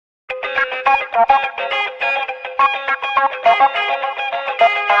Hi,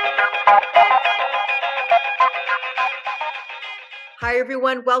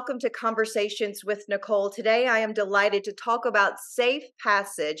 everyone. Welcome to Conversations with Nicole. Today, I am delighted to talk about Safe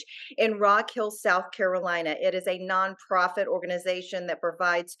Passage in Rock Hill, South Carolina. It is a nonprofit organization that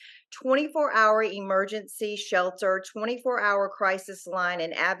provides 24-hour emergency shelter, 24-hour crisis line,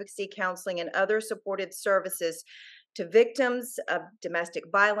 and advocacy counseling and other supportive services to victims of domestic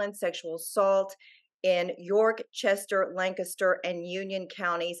violence, sexual assault in York, Chester, Lancaster, and Union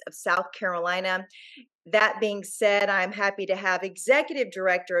counties of South Carolina. That being said, I'm happy to have Executive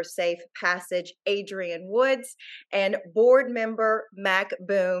Director of Safe Passage, Adrian Woods, and Board Member Mac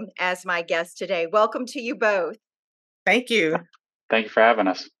Boone as my guest today. Welcome to you both. Thank you. Thank you for having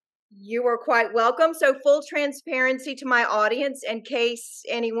us. You are quite welcome. So, full transparency to my audience, in case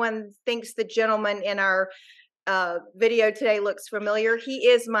anyone thinks the gentleman in our video today looks familiar. He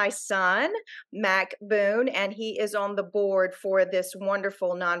is my son, Mac Boone, and he is on the board for this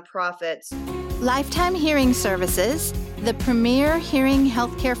wonderful nonprofit. Lifetime Hearing Services, the premier hearing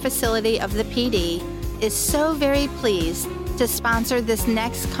healthcare facility of the PD, is so very pleased to sponsor this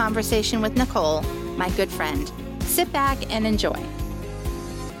next conversation with Nicole, my good friend. Sit back and enjoy.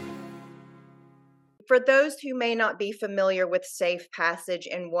 For those who may not be familiar with Safe Passage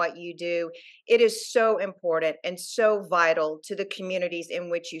and what you do, it is so important and so vital to the communities in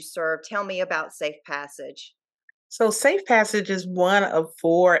which you serve. Tell me about Safe Passage. So, Safe Passage is one of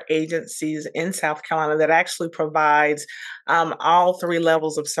 4 agencies in South Carolina that actually provides all 3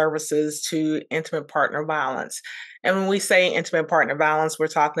 levels of services to intimate partner violence. And when we say intimate partner violence, we're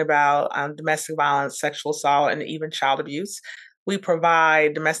talking about domestic violence, sexual assault, and even child abuse. We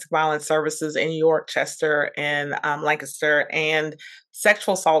provide domestic violence services in York, Chester, and Lancaster, and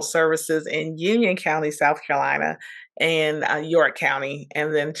sexual assault services in Union County, South Carolina, and York County,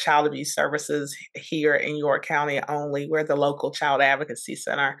 and then child abuse services here in York County only. We're the local child advocacy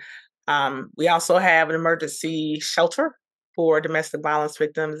center. We also have an emergency shelter for domestic violence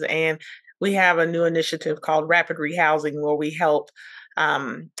victims, and we have a new initiative called Rapid Rehousing, where we help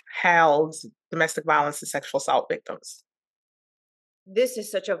house domestic violence and sexual assault victims. This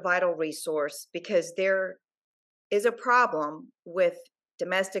is such a vital resource because there is a problem with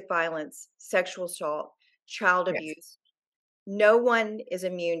domestic violence, sexual assault, child abuse. No one is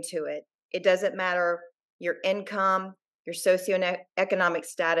immune to it. It doesn't matter your income, your socioeconomic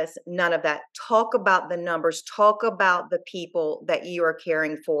status, none of that. Talk about the numbers, talk about the people that you are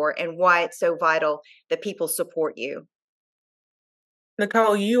caring for and why it's so vital that people support you.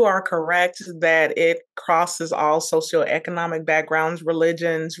 Nicole, you are correct that it crosses all socioeconomic backgrounds,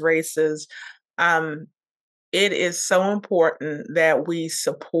 religions, races. It is so important that we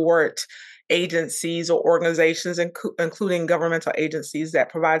support agencies or organizations, including governmental agencies that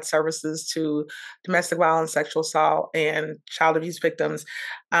provide services to domestic violence, sexual assault, and child abuse victims.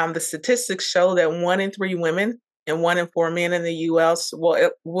 The statistics show that 1 in 3 women and 1 in 4 men in the U.S.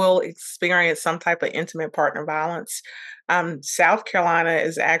 will experience some type of intimate partner violence. South Carolina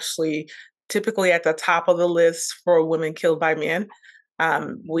is actually typically at the top of the list for women killed by men.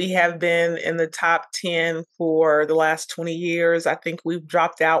 We have been in the top 10 for the last 20 years. I think we've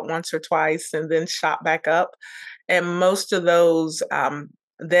dropped out once or twice and then shot back up. And most of those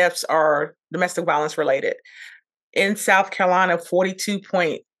deaths are domestic violence related. In South Carolina,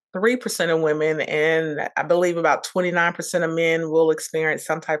 42.3% of women and I believe about 29% of men will experience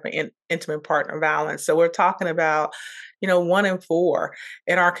some type of intimate partner violence. So we're talking about 1 in 4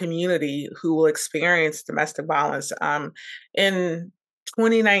 in our community who will experience domestic violence. In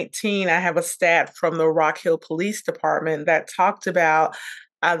 2019, I have a stat from the Rock Hill Police Department that talked about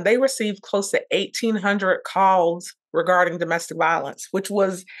they received close to 1,800 calls regarding domestic violence, which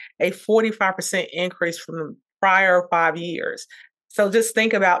was a 45% increase from the prior 5 years. So just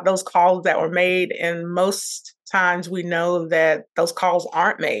think about those calls that were made, and most times we know that those calls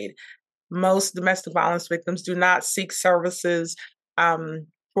aren't made. Most domestic violence victims do not seek services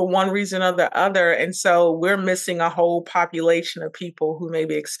for one reason or the other. And so we're missing a whole population of people who may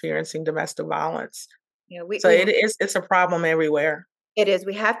be experiencing domestic violence. It's a problem everywhere. It is.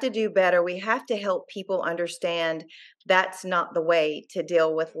 We have to do better. We have to help people understand that's not the way to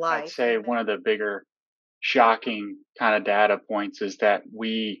deal with life. I'd say one of the bigger shocking kind of data points is that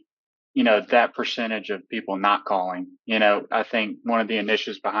that percentage of people not calling, I think one of the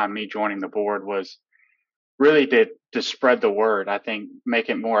initiatives behind me joining the board was really to spread the word. I think make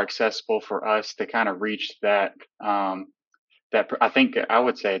it more accessible for us to kind of reach that I think I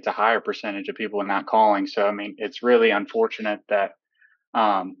would say it's a higher percentage of people not calling. So, I mean, it's really unfortunate that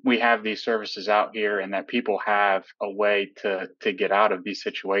we have these services out here and that people have a way to get out of these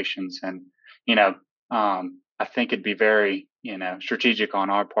situations. And I think it'd be very, strategic on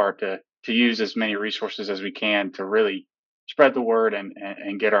our part to use as many resources as we can to really spread the word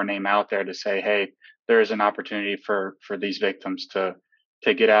and get our name out there to say, hey, there is an opportunity for these victims to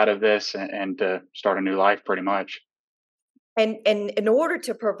get out of this and to start a new life pretty much. And in order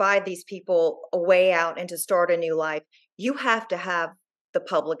to provide these people a way out and to start a new life, you have to have the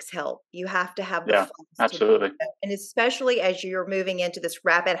public's help. You have to have the Yeah, funds to do absolutely. that. And especially as you're moving into this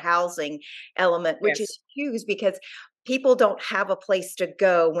rapid housing element, which Yes. is huge because people don't have a place to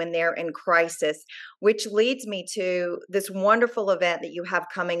go when they're in crisis, which leads me to this wonderful event that you have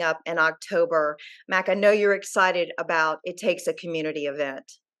coming up in October. Mac, I know you're excited about It Takes a Community event.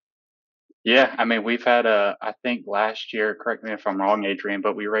 Yeah, I mean, we've had I think last year, correct me if I'm wrong, Adrian,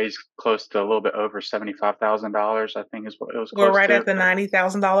 but we raised close to a little bit over $75,000, I think is what it was We're close right to. at the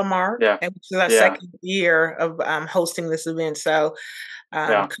 $90,000 mark, Yeah, and this is our yeah, second year of hosting this event. So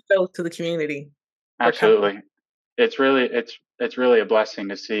yeah, kudos to the community for coming. absolutely. It's really a blessing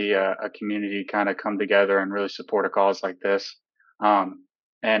to see a community kind of come together and really support a cause like this. Um,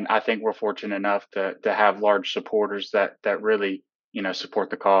 and I think we're fortunate enough to have large supporters that really support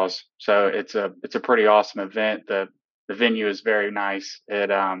the cause. So it's a pretty awesome event. The venue is very nice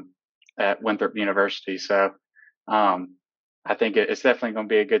at Winthrop University. So um, I think it's definitely going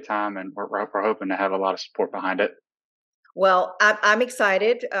to be a good time, and we're hoping to have a lot of support behind it. Well, I'm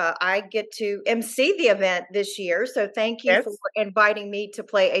excited. I get to MC the event this year. So thank you for Yes. inviting me to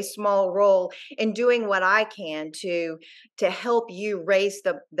play a small role in doing what I can to help you raise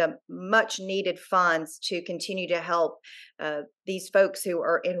the much needed funds to continue to help these folks who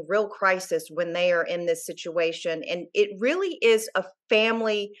are in real crisis when they are in this situation. And it really is a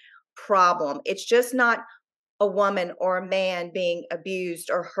family problem. It's just not a woman or a man being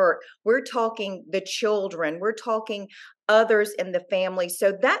abused or hurt. We're talking the children, we're talking others in the family.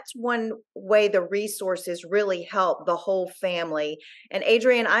 So that's one way the resources really help the whole family. And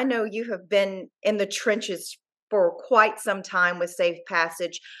Adrian, I know you have been in the trenches for quite some time with Safe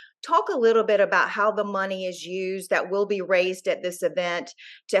Passage. Talk a little bit about how the money is used that will be raised at this event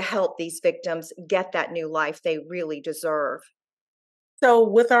to help these victims get that new life they really deserve. So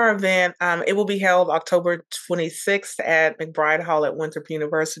with our event, it will be held October 26th at McBride Hall at Winthrop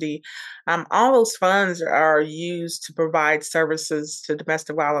University. All those funds are used to provide services to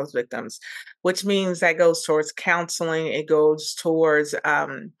domestic violence victims, which means that goes towards counseling, it goes towards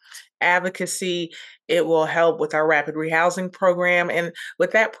advocacy, it will help with our rapid rehousing program. And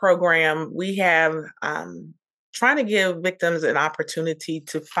with that program, we have trying to give victims an opportunity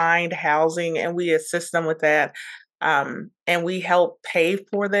to find housing, and we assist them with that, and we help pay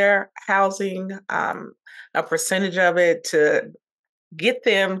for their housing, a percentage of it to get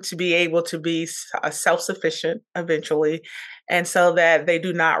them to be able to be self-sufficient eventually, and so that they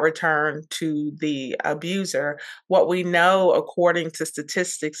do not return to the abuser. What we know according to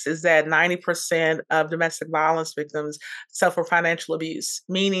statistics is that 90% of domestic violence victims suffer financial abuse,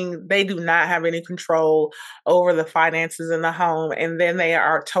 meaning they do not have any control over the finances in the home, and then they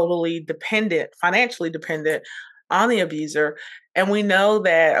are totally dependent, financially dependent on the abuser. And we know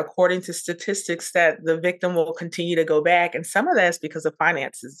that according to statistics that the victim will continue to go back. And some of that's because of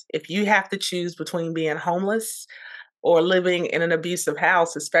finances. If you have to choose between being homeless or living in an abusive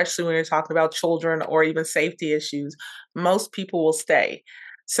house, especially when you're talking about children or even safety issues, most people will stay.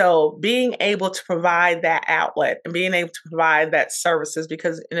 So being able to provide that outlet and being able to provide that services,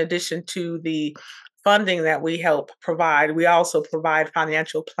 because in addition to the funding that we help provide, we also provide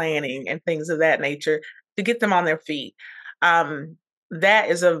financial planning and things of that nature to get them on their feet. That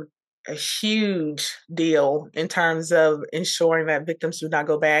is a huge deal in terms of ensuring that victims do not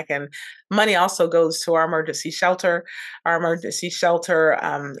go back. And money also goes to our emergency shelter. Our emergency shelter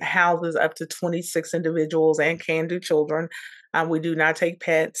houses up to 26 individuals and can do children. We do not take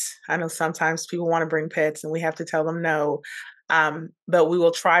pets. I know sometimes people want to bring pets and we have to tell them no. But we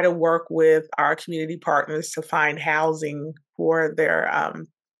will try to work with our community partners to find housing for their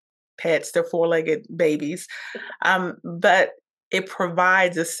pets, their four-legged babies. But it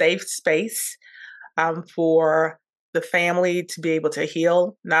provides a safe space for the family to be able to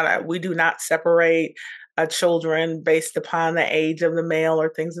heal. We do not separate children based upon the age of the male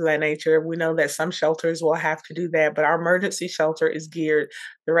or things of that nature. We know that some shelters will have to do that, but our emergency shelter is geared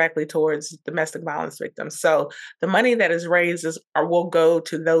directly towards domestic violence victims. So the money that is raised will go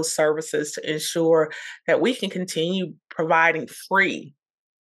to those services to ensure that we can continue providing free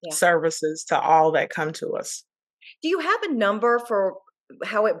Yeah. services to all that come to us. Do you have a number for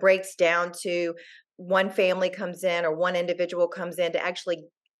how it breaks down to one family comes in or one individual comes in to actually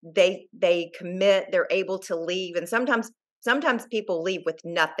they commit, they're able to leave, and sometimes sometimes people leave with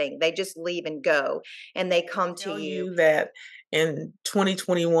nothing. They just leave and go, and they come to Tell you. you that in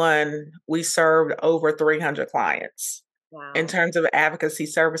 2021, we served over 300 clients in Wow. terms of advocacy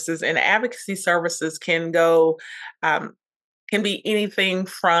services. And advocacy services um, can be anything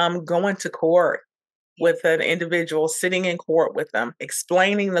from going to court Yeah. with an individual, sitting in court with them,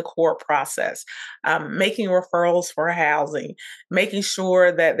 explaining the court process, making referrals for housing, making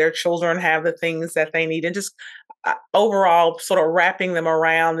sure that their children have the things that they need, and just overall sort of wrapping them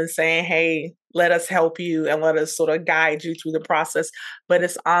around and saying, hey, let us help you and let us sort of guide you through the process. But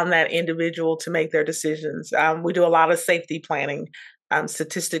it's on that individual to make their decisions. We do a lot of safety planning.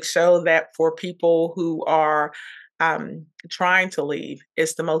 Statistics show that for people who are trying to leave,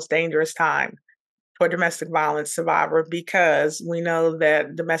 it's the most dangerous time for domestic violence survivor because we know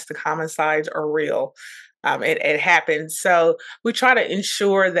that domestic homicides are real. It happens. So we try to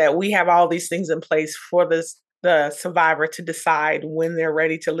ensure that we have all these things in place for the survivor to decide when they're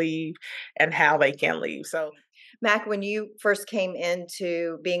ready to leave and how they can leave. So Mac, when you first came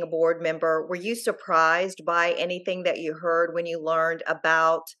into being a board member, were you surprised by anything that you heard when you learned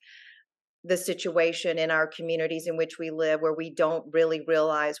about the situation in our communities in which we live, where we don't really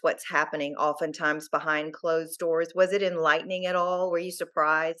realize what's happening oftentimes behind closed doors? Was it enlightening at all? Were you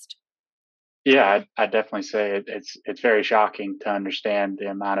surprised? Yeah, I definitely say it's very shocking to understand the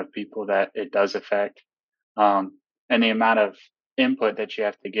amount of people that it does affect, and the amount of input that you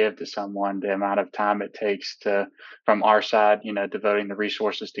have to give to someone, the amount of time it takes to, from our side, devoting the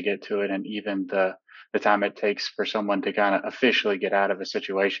resources to get to it, and even the time it takes for someone to kind of officially get out of a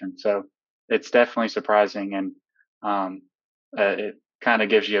situation. So it's definitely surprising, and it kind of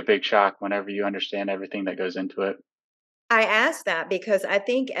gives you a big shock whenever you understand everything that goes into it. I asked that because I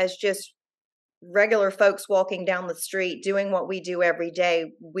think as just regular folks walking down the street doing what we do every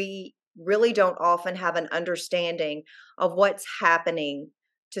day, we really don't often have an understanding of what's happening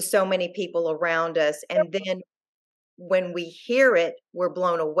to so many people around us. And then when we hear it, we're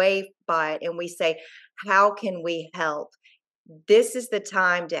blown away by it and we say, how can we help? This is the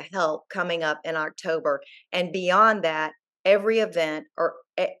time to help coming up in October. And beyond that, every event or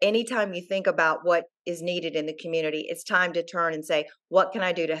anytime you think about what is needed in the community, it's time to turn and say, what can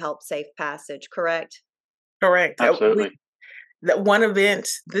I do to help safe passage? Correct? correct. Absolutely. This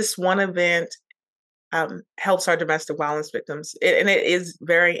one event helps our domestic violence victims. And it is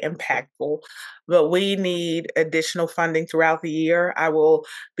very impactful, but we need additional funding throughout the year. I will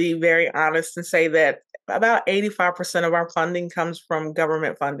be very honest and say that about 85% of our funding comes from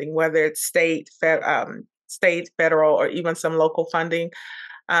government funding, whether it's state, federal, or even some local funding.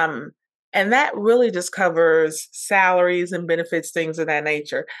 Um, and that really just covers salaries and benefits, things of that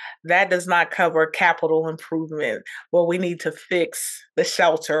nature. That does not cover capital improvement. Well, we need to fix the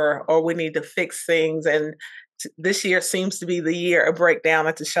shelter or we need to fix things. And this year seems to be the year of breakdown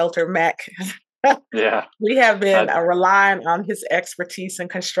at the shelter. Mac, Yeah. we have been I, relying on his expertise in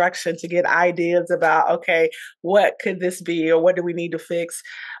construction to get ideas about, okay, what could this be or what do we need to fix?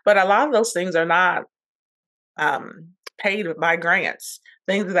 But a lot of those things are not um, paid by grants,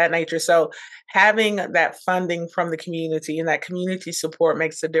 things of that nature. So having that funding from the community and that community support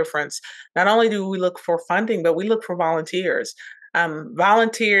makes a difference. Not only do we look for funding, but we look for volunteers.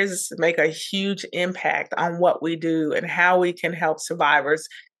 Volunteers make a huge impact on what we do and how we can help survivors.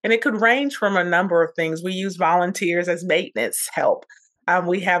 And it could range from a number of things. We use volunteers as maintenance help.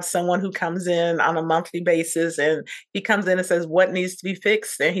 We have someone who comes in on a monthly basis and he comes in and says, what needs to be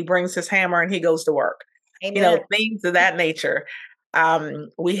fixed? And he brings his hammer and he goes to work, Amen. things of that nature.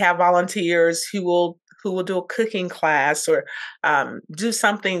 We have volunteers who will do a cooking class or do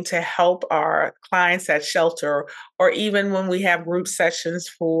something to help our clients at shelter, or even when we have group sessions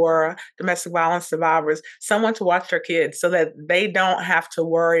for domestic violence survivors, someone to watch their kids so that they don't have to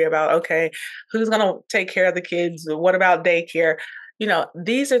worry about, okay, who's going to take care of the kids? What about daycare?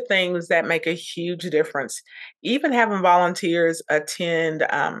 These are things that make a huge difference. Even having volunteers attend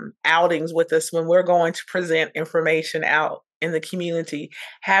outings with us when we're going to present information out in the community,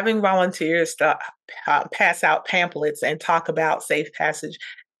 having volunteers to pass out pamphlets and talk about safe passage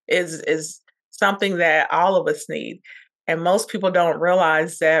is something that all of us need. And most people don't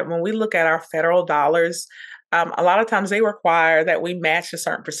realize that when we look at our federal dollars, a lot of times they require that we match a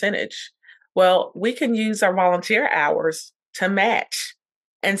certain percentage. Well, we can use our volunteer hours to match.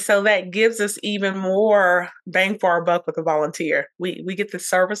 And so that gives us even more bang for our buck with a volunteer. We get the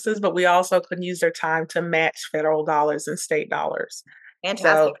services, but we also can use their time to match federal dollars and state dollars. Fantastic.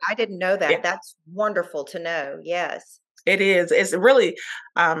 So I didn't know yeah, that. That's wonderful to know. Yes. it is. It's really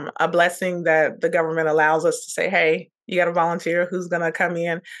a blessing that the government allows us to say, hey, You got a volunteer who's going to come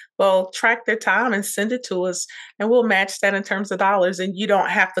in. Well, track their time and send it to us, and we'll match that in terms of dollars. And you don't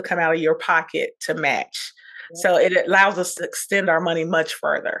have to come out of your pocket to match. So it allows us to extend our money much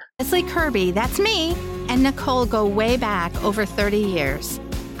further. Leslie Kirby, that's me, and Nicole go way back over 30 years.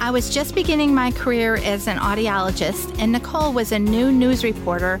 I was just beginning my career as an audiologist, and Nicole was a new news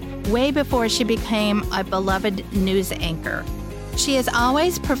reporter way before she became a beloved news anchor. She has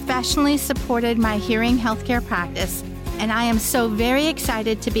always professionally supported my hearing healthcare practice, and I am so very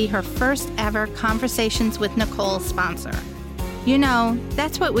excited to be her first ever Conversations with Nicole sponsor. You know,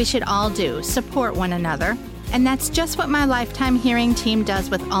 that's what we should all do, support one another, and that's just what my Lifetime Hearing team does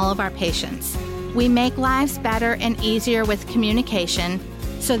with all of our patients. We make lives better and easier with communication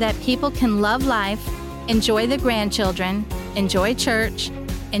so that people can love life, enjoy the grandchildren, enjoy church,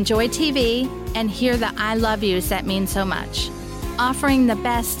 enjoy TV, and hear the I love yous that mean so much. Offering the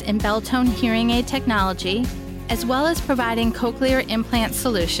best in Belltone hearing aid technology, as well as providing cochlear implant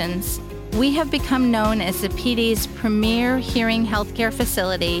solutions, we have become known as the PD's premier hearing healthcare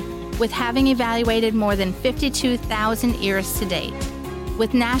facility, with having evaluated more than 52,000 ears to date.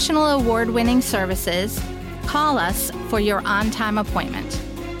 With national award-winning services, call us for your on-time appointment.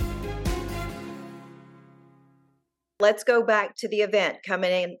 Let's go back to the event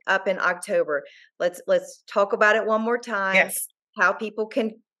coming up in October. Let's talk about it one more time. Yes. How people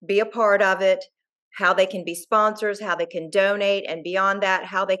can be a part of it, how they can be sponsors, how they can donate, and beyond that,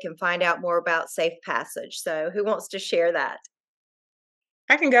 how they can find out more about Safe Passage. So who wants to share that?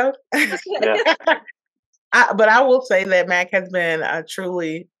 I can go. But I will say that Mac has been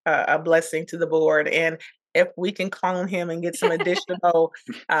truly a blessing to the board. And if we can clone him and get some additional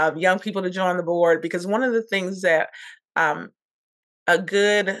young people to join the board, because one of the things that a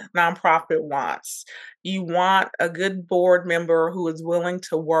good nonprofit wants, you want a good board member who is willing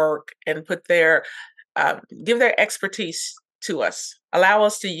to work and put their give their expertise to us, allow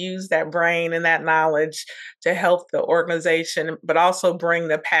us to use that brain and that knowledge to help the organization, but also bring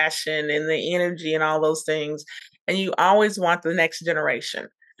the passion and the energy and all those things. And you always want the next generation.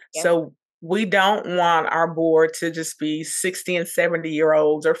 Yeah. So we don't want our board to just be 60 and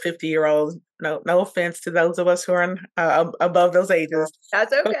 70-year-olds or 50-year-olds. No offense to those of us who are above those ages.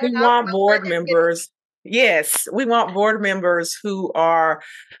 That's okay. But we want board members. Yes, we want board members who are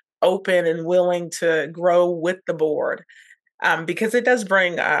open and willing to grow with the board. Because it does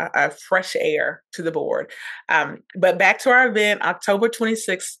bring a fresh air to the board. But back to our event, October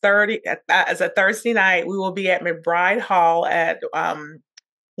 26th, as a Thursday night, we will be at McBride Hall at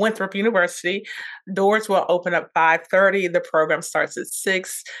Winthrop University. Doors will open up 5:30. The program starts at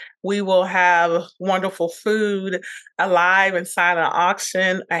 6. We will have wonderful food, a live and silent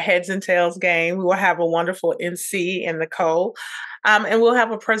auction, a heads and tails game. We will have a wonderful MC in Nicole. And we'll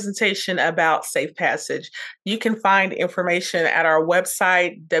have a presentation about Safe Passage. You can find information at our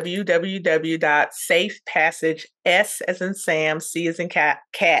website, www.safepassage, S as in Sam, C as in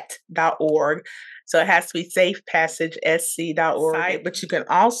cat.org. So it has to be safepassage.sc.org. But you can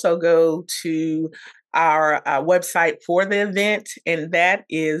also go to our website for the event, and that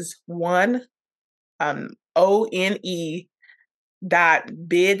is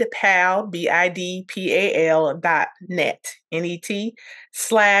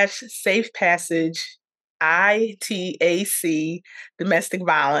passage domestic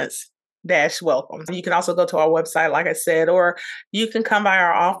violence -welcome. You can also go to our website, like I said, or you can come by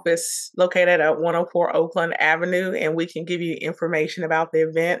our office located at 104 Oakland Avenue, and we can give you information about the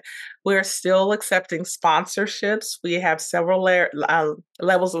event. We're still accepting sponsorships. We have several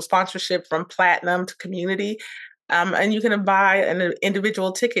levels of sponsorship, from platinum to community. And you can buy an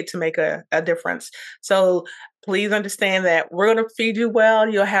individual ticket to make a difference. So please understand that we're going to feed you well.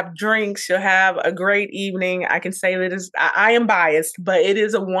 You'll have drinks. You'll have a great evening. I can say that I am biased, but it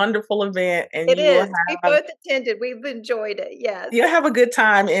is a wonderful event. And it is. We both attended. We've enjoyed it. Yes. You'll have a good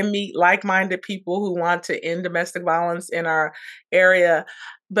time and meet like-minded people who want to end domestic violence in our area.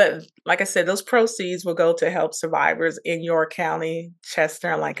 But like I said, those proceeds will go to help survivors in York County,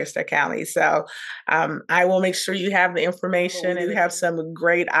 Chester, and Lancaster County. So I will make sure you have the information. You have some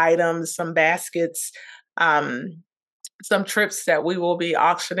great items, some baskets, some trips that we will be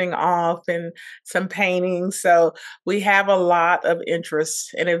auctioning off, and some paintings. So we have a lot of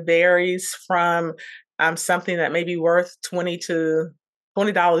interest, and it varies from something that may be worth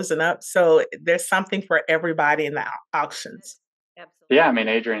 $20 and up. So there's something for everybody in the auctions. Absolutely. Yeah, I mean,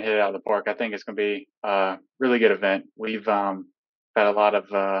 Adrian hit it out of the park. I think it's going to be a really good event. We've had a lot of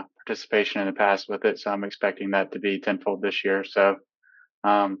participation in the past with it, so I'm expecting that to be tenfold this year. So,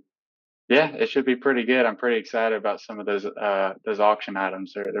 yeah, it should be pretty good. I'm pretty excited about some of those auction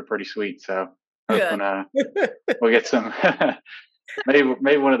items. They're pretty sweet. So hoping we'll get some,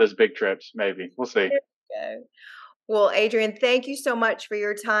 maybe one of those big trips, maybe. We'll see. Okay. Well, Adrian, thank you so much for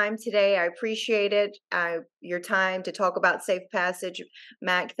your time today. I appreciate it. Your time to talk about Safe Passage.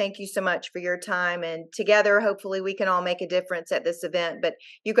 Mac, thank you so much for your time. And together, hopefully, we can all make a difference at this event. But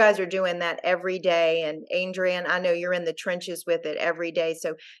you guys are doing that every day. And Adrian, I know you're in the trenches with it every day.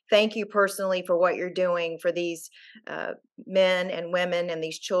 So thank you personally for what you're doing for these men and women and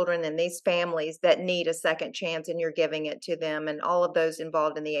these children and these families that need a second chance, and you're giving it to them and all of those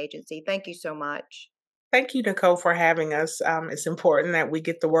involved in the agency. Thank you so much. Thank you, Nicole, for having us. It's important that we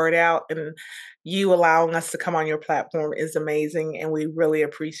get the word out, and you allowing us to come on your platform is amazing, and we really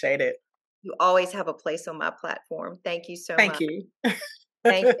appreciate it. You always have a place on my platform. Thank you so much. Thank you.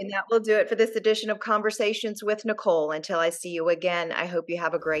 Thank you. And that will do it for this edition of Conversations with Nicole. Until I see you again, I hope you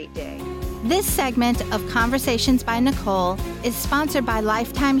have a great day. This segment of Conversations by Nicole is sponsored by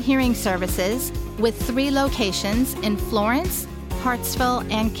Lifetime Hearing Services with 3 locations in Florence, Hartsville,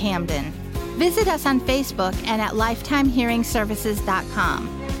 and Camden. Visit us on Facebook and at lifetimehearingservices.com.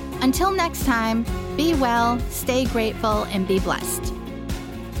 Until next time, be well, stay grateful, and be blessed.